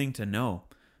cool thing to know.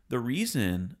 The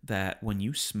reason that when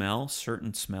you smell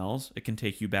certain smells, it can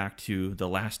take you back to the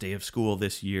last day of school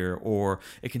this year, or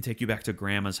it can take you back to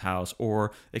grandma's house,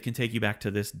 or it can take you back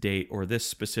to this date or this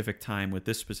specific time with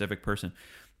this specific person.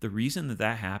 The reason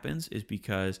that happens is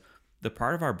because the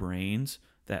part of our brains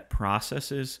that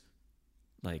processes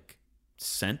like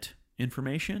scent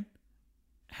information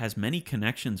has many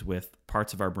connections with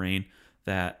parts of our brain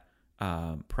that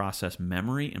process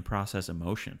memory and process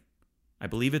emotion. I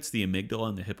believe it's the amygdala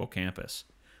and the hippocampus.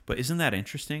 But isn't that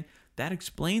interesting? That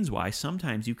explains why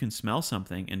sometimes you can smell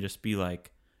something and just be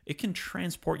like, it can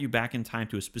transport you back in time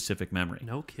to a specific memory.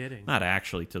 No kidding. Not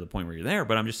actually to the point where you're there,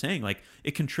 but I'm just saying, like,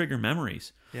 it can trigger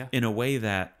memories in a way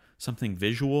that something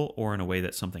visual, or in a way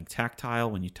that something tactile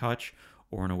when you touch,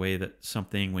 or in a way that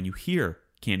something when you hear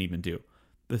can't even do.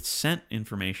 The scent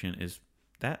information is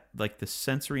that, like the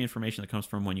sensory information that comes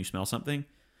from when you smell something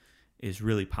is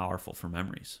really powerful for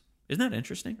memories. Isn't that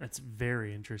interesting? That's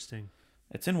very interesting.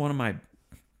 It's in one of my...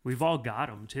 We've all got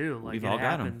them too. Like We've all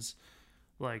got them.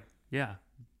 Like, yeah.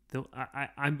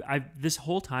 I this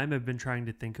whole time I've been trying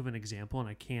to think of an example, and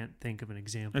I can't think of an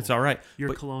example. It's all right.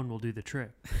 Your cologne will do the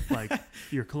trick. Like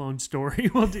your cologne story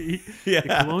will do. Yeah.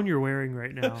 The cologne you're wearing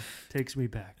right now takes me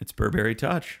back. It's Burberry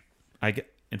Touch.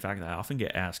 In fact, I often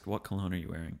get asked, "What cologne are you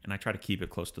wearing?" And I try to keep it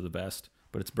close to the best,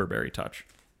 but it's Burberry Touch.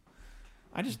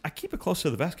 I keep it close to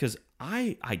the vest because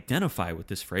I identify with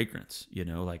this fragrance. You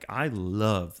know, like I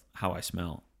love how I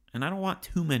smell, and I don't want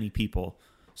too many people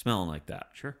smelling like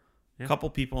that. Sure. Yeah. A couple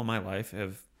people in my life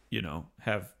have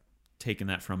taken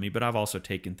that from me, but I've also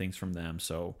taken things from them.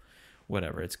 So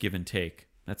whatever, it's give and take.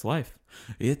 That's life.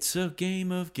 It's a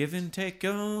game of give and take.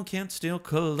 Oh, can't steal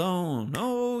cologne.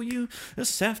 Oh, you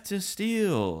just have to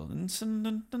steal.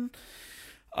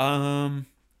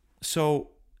 So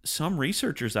some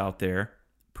researchers out there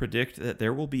predict that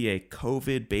there will be a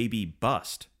COVID baby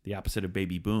bust, the opposite of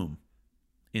baby boom,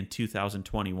 in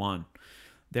 2021.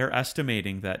 They're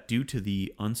estimating that due to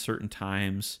the uncertain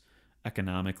times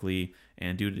economically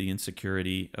and due to the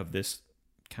insecurity of this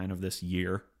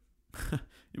year,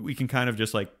 we can kind of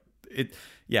just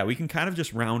we can kind of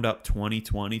just round up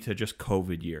 2020 to just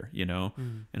COVID year,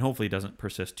 and hopefully it doesn't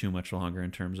persist too much longer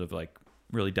in terms of like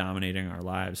really dominating our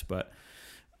lives. But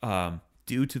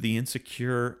due to the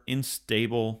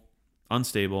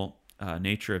unstable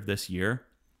nature of this year,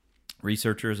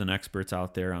 researchers and experts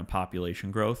out there on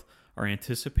population growth are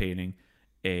anticipating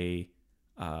a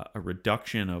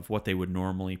reduction of what they would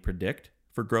normally predict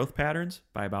for growth patterns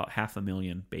by about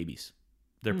 500,000 babies.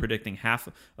 They're predicting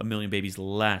 500,000 babies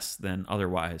less than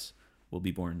otherwise will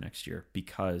be born next year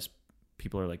because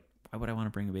people are like, why would I want to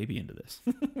bring a baby into this?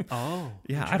 Oh,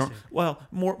 yeah.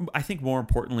 I think more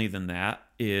importantly than that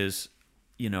is,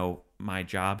 my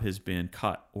job has been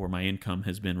cut or my income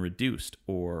has been reduced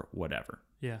or whatever.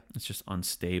 Yeah. It's just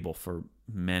unstable for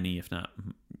many, if not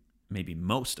maybe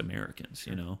most Americans,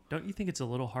 Sure. Don't you think it's a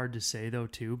little hard to say though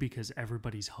too, because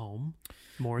everybody's home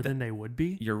more than they would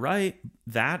be? You're right.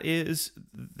 That's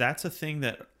a thing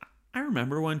that I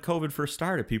remember when COVID first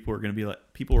started, people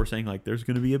were saying like, there's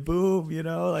going to be a boom,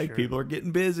 Sure. people are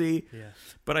getting busy. Yeah.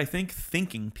 But I think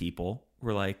thinking people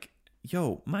were like,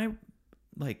 yo, my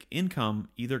income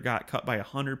either got cut by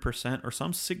 100% or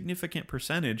some significant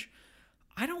percentage.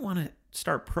 I don't want to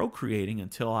start procreating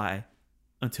until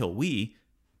we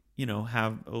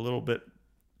have a little bit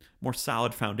more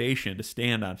solid foundation to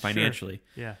stand on financially.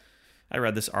 Sure. Yeah. I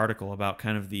read this article about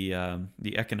kind of the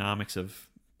economics of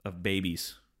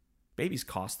babies. Babies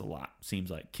cost a lot,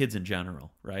 seems like. Kids in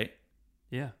general, right?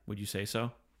 Yeah. Would you say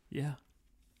so? Yeah.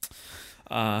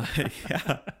 Yeah.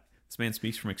 This man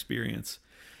speaks from experience.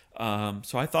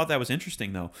 So I thought that was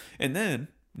interesting, though. And then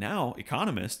now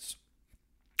economists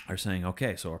are saying,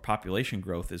 okay, so our population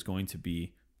growth is going to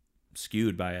be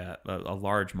skewed by a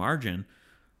large margin.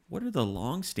 What are the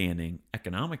long-standing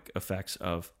economic effects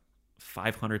of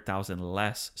 500,000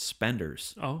 less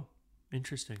spenders? Oh,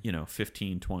 interesting.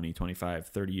 15, 20, 25,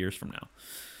 30 years from now.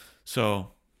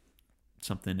 So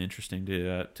something interesting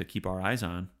to keep our eyes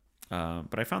on.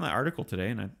 But I found that article today,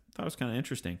 and I thought it was kind of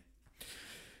interesting.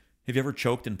 Have you ever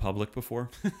choked in public before?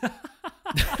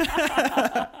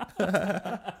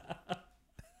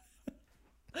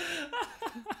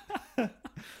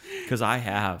 Because I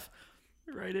have.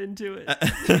 Right into it.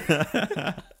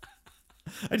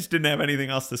 I just didn't have anything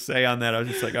else to say on that. I was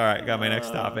just like, all right, got my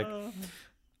next topic.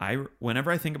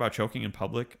 Whenever I think about choking in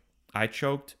public, I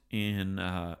choked in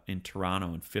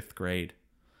Toronto in 5th grade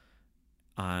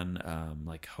on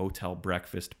hotel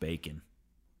breakfast bacon.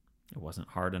 It wasn't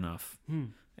hard enough.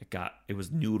 It was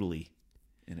noodly,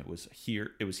 and it was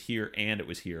here and it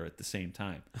was here at the same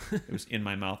time. It was in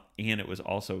my mouth and it was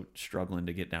also struggling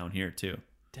to get down here too.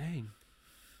 Dang.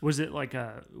 Was it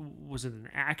an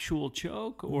actual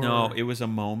choke or? No, it was a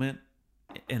moment.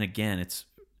 And again, it's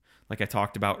like I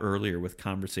talked about earlier with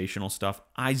conversational stuff.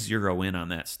 I zero in on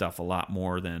that stuff a lot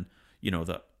more than,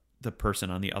 the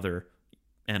person on the other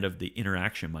end of the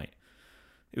interaction might.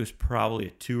 It was probably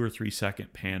a 2 or 3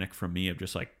 second panic from me of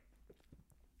just like,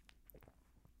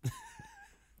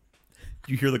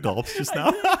 you hear the gulps just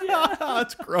now? Yeah.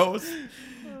 It's gross.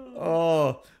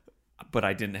 Oh, but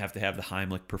I didn't have to have the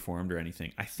Heimlich performed or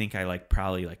anything. I think I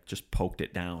probably just poked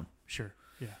it down. Sure.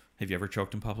 Yeah. Have you ever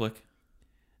choked in public?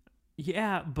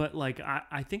 Yeah, but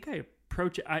I think I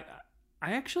approach it. I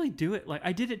actually do it.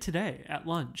 I did it today at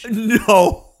lunch.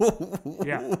 No.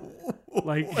 Yeah.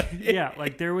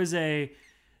 There was a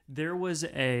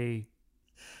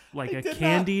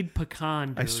candied pecan.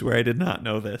 Dude. I swear I did not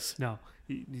know this. No,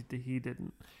 he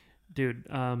didn't. Dude,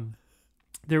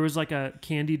 there was a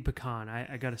candied pecan.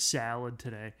 I got a salad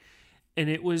today, and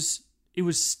it was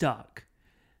stuck.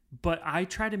 But I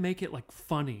try to make it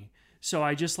funny. So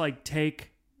I just take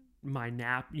my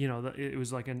nap, it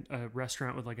was a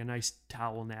restaurant with a nice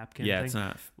towel napkin. Yeah, thing, it's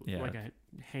not. Yeah. Like a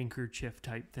handkerchief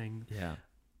type thing. Yeah.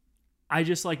 I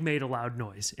just made a loud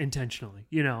noise intentionally,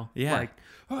 Yeah.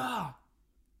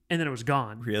 And then it was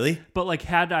gone. Really? But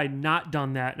had I not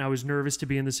done that and I was nervous to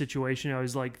be in the situation, I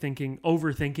was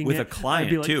overthinking with it. A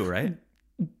client too, right?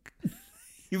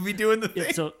 You'd be doing the thing.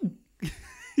 Yeah, so,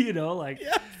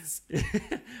 yes.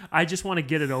 I just want to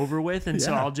get it over with. And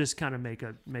so I'll just kind of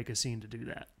make a scene to do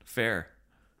that. Fair.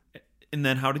 And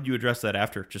then how did you address that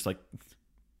after? Just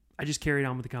I just carried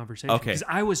on with the conversation. Okay. Because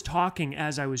I was talking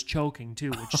as I was choking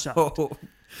too, which sucked. Oh,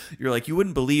 you're like, you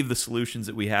wouldn't believe the solutions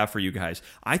that we have for you guys.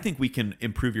 I think we can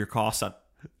improve your costs on...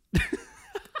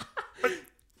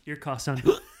 Your costs on...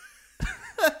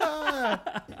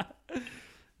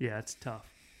 Yeah, it's tough.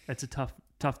 That's a tough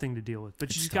thing to deal with.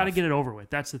 But you just got to get it over with.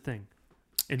 That's the thing,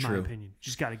 in my opinion. You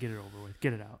just got to get it over with.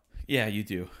 Get it out. Yeah, you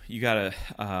do. You got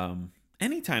to...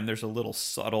 anytime there's a little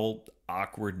subtle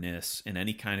awkwardness in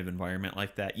any kind of environment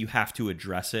like that, you have to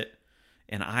address it.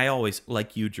 And I always,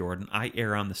 like you, Jordan, I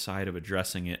err on the side of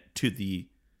addressing it to the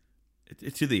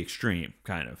extreme,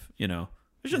 kind of, you know.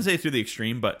 I shouldn't say to the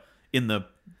extreme, but in the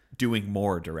doing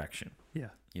more direction. Yeah.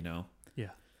 You know? Yeah.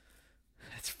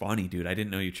 It's funny, dude. I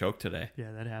didn't know you choked today.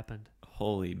 Yeah, that happened.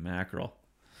 Holy mackerel.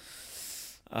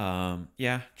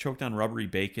 Yeah, choked on rubbery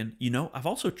bacon. You know, I've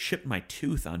also chipped my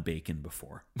tooth on bacon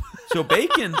before. So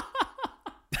bacon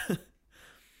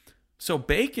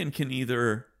can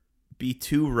either be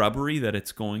too rubbery that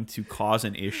it's going to cause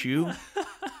an issue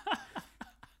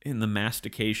in the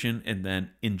mastication and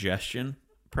then ingestion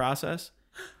process,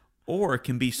 or it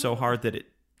can be so hard that it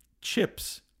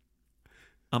chips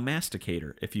a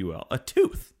masticator, if you will, a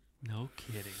tooth. No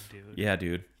kidding, dude. Yeah,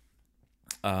 dude.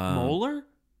 Molar?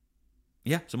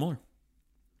 Yeah, it's a molar.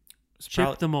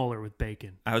 Chip the molar with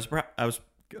bacon. I was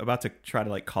about to try to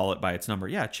like call it by its number.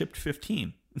 Yeah, chipped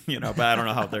 15. You know, but I don't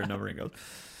know how their numbering goes.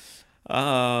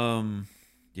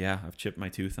 Yeah, I've chipped my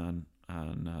tooth on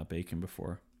bacon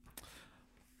before.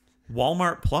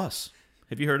 Walmart Plus.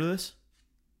 Have you heard of this?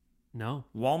 No.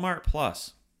 Walmart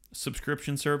Plus,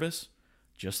 subscription service,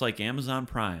 just like Amazon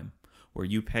Prime, where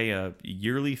you pay a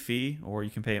yearly fee or you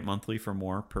can pay it monthly for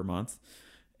more per month,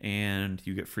 and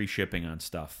you get free shipping on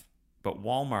stuff. But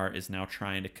Walmart is now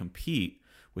trying to compete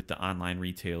with the online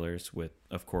retailers, with,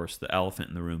 of course, the elephant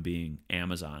in the room being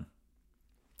Amazon,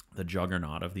 the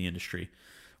juggernaut of the industry.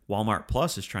 Walmart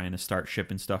Plus is trying to start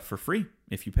shipping stuff for free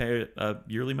if you pay a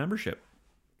yearly membership.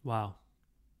 Wow.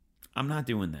 I'm not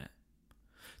doing that.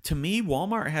 To me,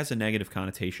 Walmart has a negative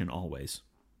connotation always,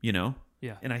 you know?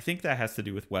 Yeah. And I think that has to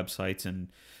do with websites and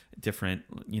different,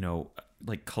 you know,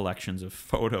 like collections of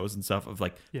photos and stuff of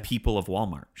like people of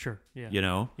Walmart. Sure. Yeah. You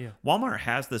know? Yeah. Walmart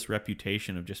has this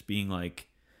reputation of just being like,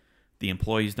 the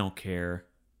employees don't care.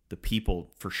 The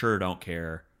people for sure don't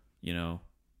care. You know,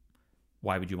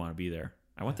 why would you want to be there?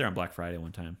 I went there on Black Friday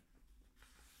one time.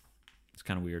 It's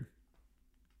kind of weird.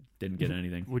 Didn't get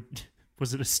anything.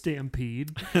 Was it a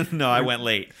stampede? No, I went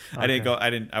late. Okay. I didn't go.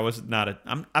 I was not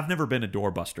I've never been a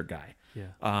doorbuster guy.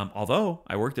 Yeah. Although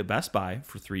I worked at Best Buy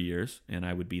for 3 years, and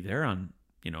I would be there on,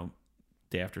 you know,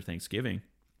 day after Thanksgiving.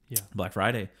 Yeah. Black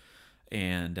Friday.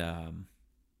 And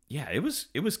yeah, it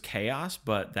was chaos,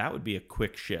 but that would be a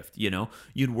quick shift. You know,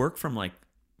 you'd work from like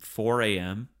 4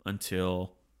 a.m.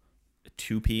 until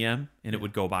 2 p.m. and it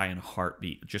would go by in a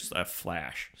heartbeat, just a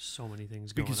flash. So many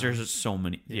things going on. Because there's just so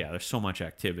many. Yeah, there's so much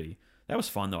activity. That was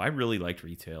fun though. I really liked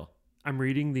retail. I'm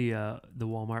reading the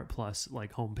Walmart Plus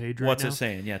like homepage right What's now. it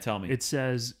saying? Yeah, tell me. It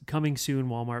says coming soon.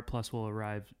 Walmart Plus will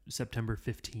arrive September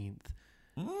 15th.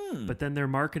 But then their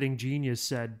marketing genius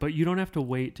said, but you don't have to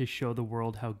wait to show the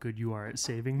world how good you are at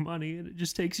saving money. And it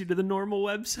just takes you to the normal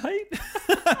website.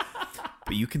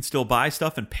 But you can still buy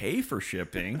stuff and pay for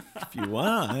shipping if you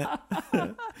want.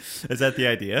 Is that the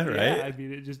idea, right? Yeah, I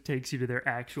mean, it just takes you to their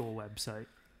actual website.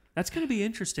 That's going to be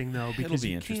interesting, though, because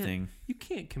you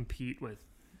can't compete with,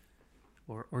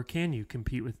 or can you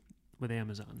compete with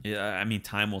Amazon? Yeah, I mean,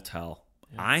 time will tell.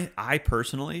 Yeah. I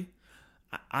personally,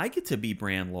 I get to be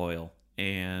brand loyal.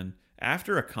 And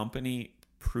after a company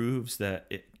proves that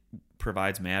it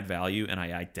provides mad value and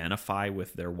I identify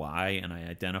with their why and I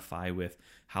identify with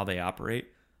how they operate,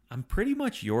 I'm pretty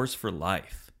much yours for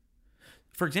life.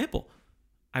 For example,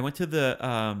 I went to the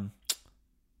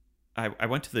I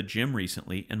went to the gym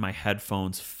recently and my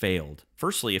headphones failed.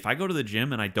 Firstly, if I go to the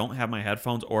gym and I don't have my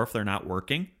headphones or if they're not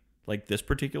working, like this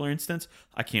particular instance,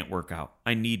 I can't work out.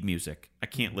 I need music. I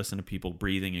can't listen to people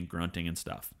breathing and grunting and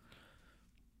stuff.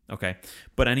 Okay.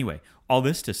 But anyway, all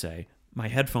this to say, my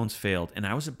headphones failed and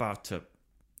I was about to,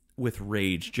 with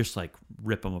rage, just like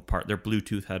rip them apart. They're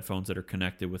Bluetooth headphones that are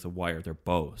connected with a wire. They're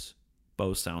Bose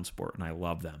Sound Sport, and I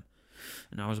love them.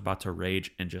 And I was about to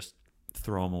rage and just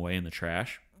throw them away in the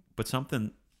trash. But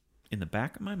something in the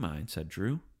back of my mind said,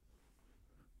 Drew,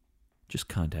 just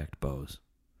contact Bose.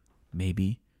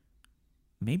 Maybe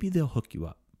they'll hook you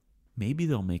up. Maybe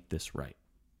they'll make this right.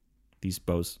 These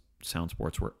Bose Sound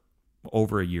Sports were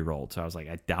over a year old. So I was like,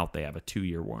 I doubt they have a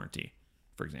 2-year warranty,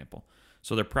 for example.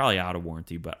 So they're probably out of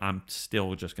warranty, but I'm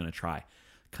still just going to try.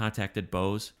 Contacted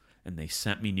Bose, and they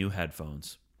sent me new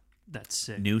headphones. That's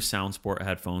sick. New Sound Sport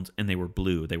headphones, and they were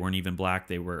blue. They weren't even black.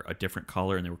 They were a different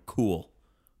color, and they were cool.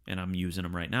 And I'm using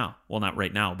them right now. Well, not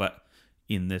right now, but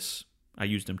in this, I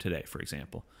used them today, for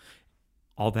example.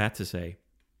 All that to say,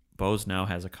 Bose now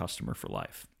has a customer for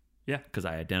life. Yeah. Because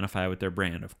I identify with their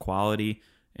brand of quality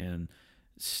and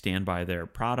stand by their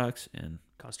products and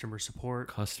customer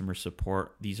support.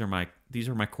 These are my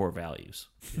core values.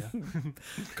 Yeah.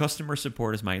 Customer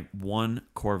support is my one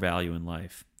core value in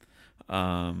life.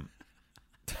 I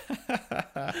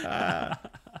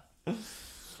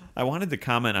wanted to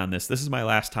comment on this. This is my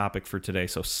last topic for today,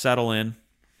 so settle in,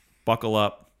 buckle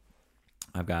up.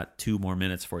 I've got 2 more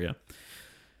minutes for you.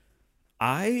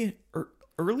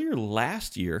 Earlier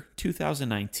last year,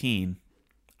 2019,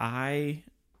 I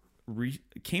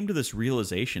came to this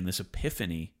realization, this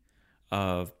epiphany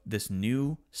of this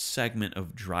new segment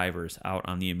of drivers out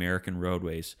on the American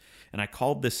roadways. And I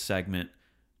called this segment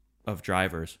of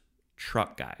drivers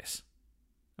truck guys.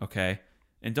 Okay?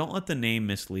 And don't let the name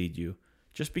mislead you.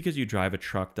 Just because you drive a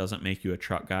truck doesn't make you a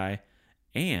truck guy.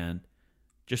 And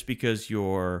just because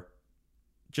you,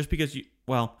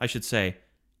 I should say,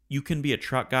 you can be a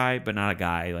truck guy, but not a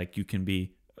guy. Like you can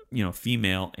be,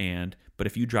 female. But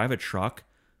if you drive a truck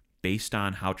based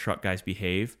on how truck guys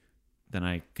behave, then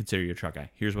I consider you a truck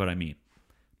guy. Here's what I mean.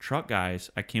 Truck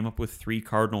guys, I came up with 3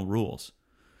 cardinal rules.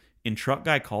 In truck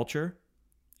guy culture,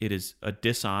 it is a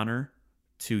dishonor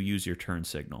to use your turn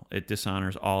signal. It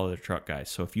dishonors all other truck guys.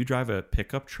 So if you drive a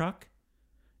pickup truck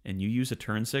and you use a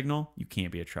turn signal, you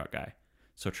can't be a truck guy.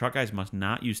 So truck guys must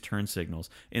not use turn signals.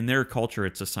 In their culture,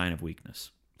 it's a sign of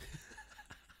weakness.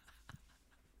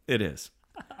 It is,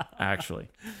 actually.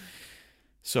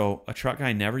 So a truck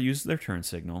guy never uses their turn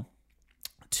signal.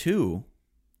 2,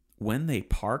 when they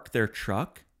park their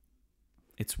truck,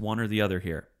 it's one or the other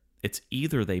here. It's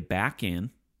either they back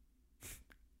in,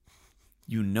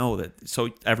 that, so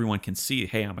everyone can see,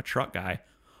 hey, I'm a truck guy.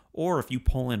 Or if you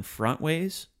pull in front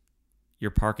ways,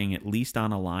 you're parking at least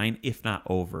on a line, if not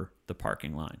over the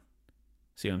parking line.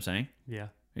 See what I'm saying? Yeah.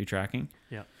 Are you tracking?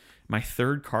 Yeah. My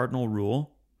 3rd cardinal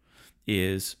rule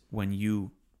is when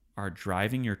you are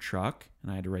driving your truck,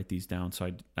 and I had to write these down,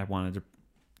 so I wanted to,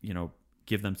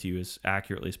 give them to you as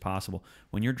accurately as possible.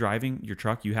 When you're driving your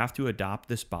truck, you have to adopt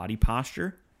this body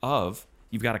posture of,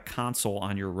 you've got a console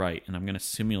on your right, and I'm going to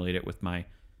simulate it with my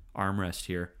armrest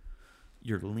here.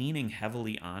 You're leaning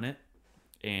heavily on it,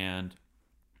 and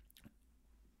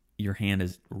your hand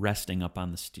is resting up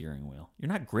on the steering wheel.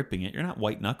 You're not gripping it. You're not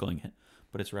white-knuckling it,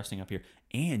 but it's resting up here.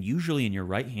 And usually in your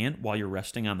right hand, while you're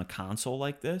resting on the console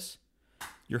like this,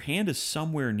 your hand is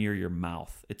somewhere near your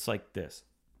mouth. It's like this.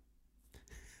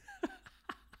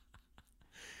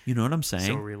 You know what I'm saying?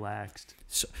 So relaxed.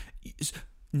 So,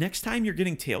 next time you're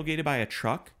getting tailgated by a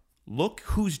truck, look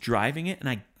who's driving it, and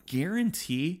I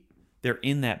guarantee they're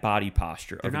in that body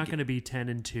posture. They're not going to be 10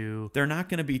 and 2. They're not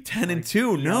going to be 10 and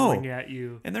 2, no. Yelling at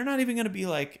you. And they're not even going to be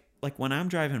like when I'm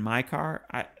driving my car,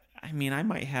 I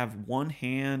might have one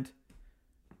hand,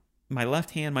 my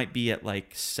left hand might be at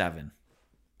like 7.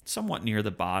 Somewhat near the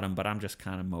bottom, but I'm just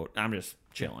I'm just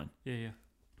chilling. Yeah.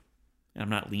 And I'm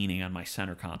not leaning on my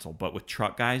center console. But with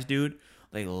truck guys, dude,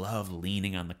 they love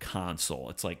leaning on the console.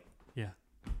 It's like... Yeah.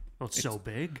 Oh, it's so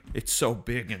big. It's so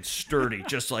big and sturdy,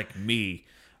 just like me.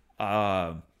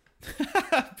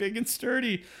 Big and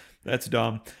sturdy. That's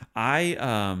dumb.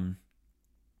 Oh,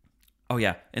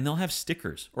 yeah. And they'll have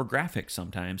stickers or graphics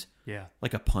sometimes. Yeah.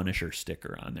 Like a Punisher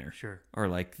sticker on there. Sure. Or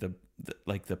like the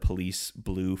police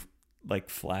blue...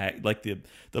 like flag, like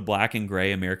the black and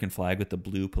gray American flag with the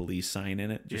blue police sign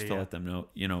in it, just to let them know,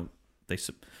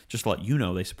 just to let you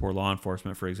know they support law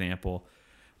enforcement, for example.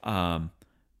 But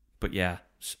yeah,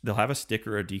 they'll have a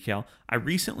sticker or a decal. I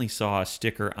recently saw a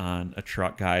sticker on a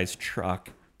truck guy's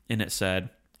truck, and it said,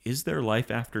 "Is there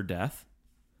life after death?"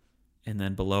 And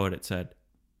then below it said,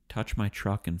 "Touch my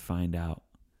truck and find out."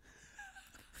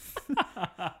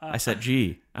 I said,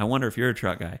 "Gee, I wonder if you're a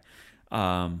truck guy."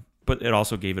 But it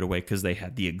also gave it away because they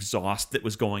had the exhaust that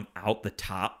was going out the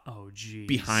top. Oh, geez.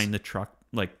 Behind the truck,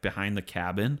 like behind the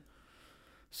cabin.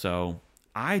 So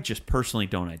I just personally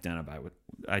don't identify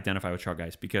with truck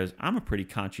guys because I'm a pretty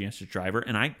conscientious driver,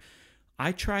 and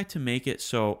I try to make it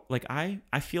so like I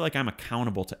feel like I'm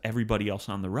accountable to everybody else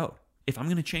on the road. If I'm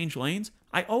going to change lanes,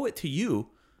 I owe it to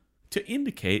you to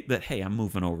indicate that, hey, I'm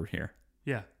moving over here.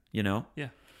 Yeah. Yeah.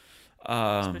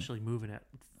 Especially moving at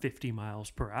 50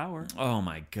 miles per hour. Oh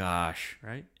my gosh.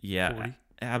 Right? Yeah, 40.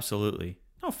 absolutely.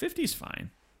 No, 50's fine.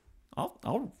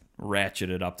 I'll ratchet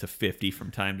it up to 50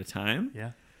 from time to time.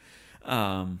 Yeah.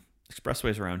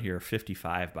 Expressways around here are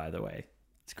 55, by the way.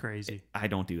 It's crazy. I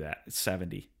don't do that. It's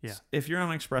 70. Yeah. If you're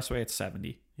on an expressway, it's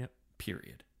 70. Yep.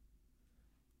 Period.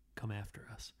 come after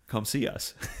us. Come see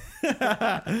us.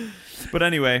 But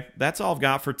anyway, that's all I've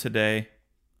got for today.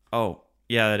 Oh,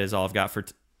 yeah, that is all I've got for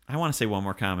I want to say one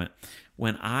more comment.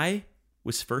 When I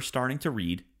was first starting to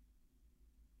read,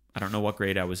 I don't know what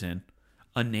grade I was in,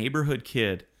 a neighborhood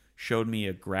kid showed me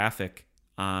a graphic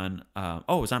on, it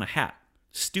was on a hat.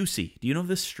 Stussy. Do you know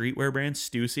this streetwear brand,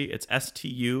 Stussy? It's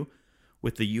STU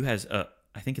with the U has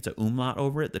I think it's a umlaut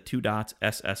over it, the 2 dots,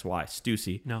 SSY,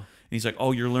 Stussy. No. And he's like,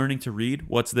 oh, you're learning to read?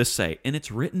 What's this say? And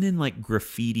it's written in like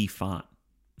graffiti font.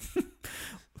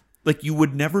 Like you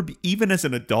would never be, even as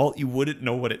an adult, you wouldn't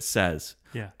know what it says.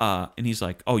 Yeah. And he's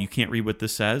like, oh, you can't read what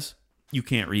this says? You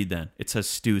can't read then. It says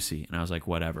Stussy. And I was like,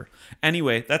 whatever.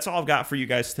 Anyway, that's all I've got for you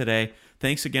guys today.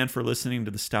 Thanks again for listening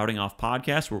to the Stouting Off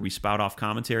podcast, where we spout off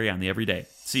commentary on the everyday.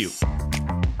 See you.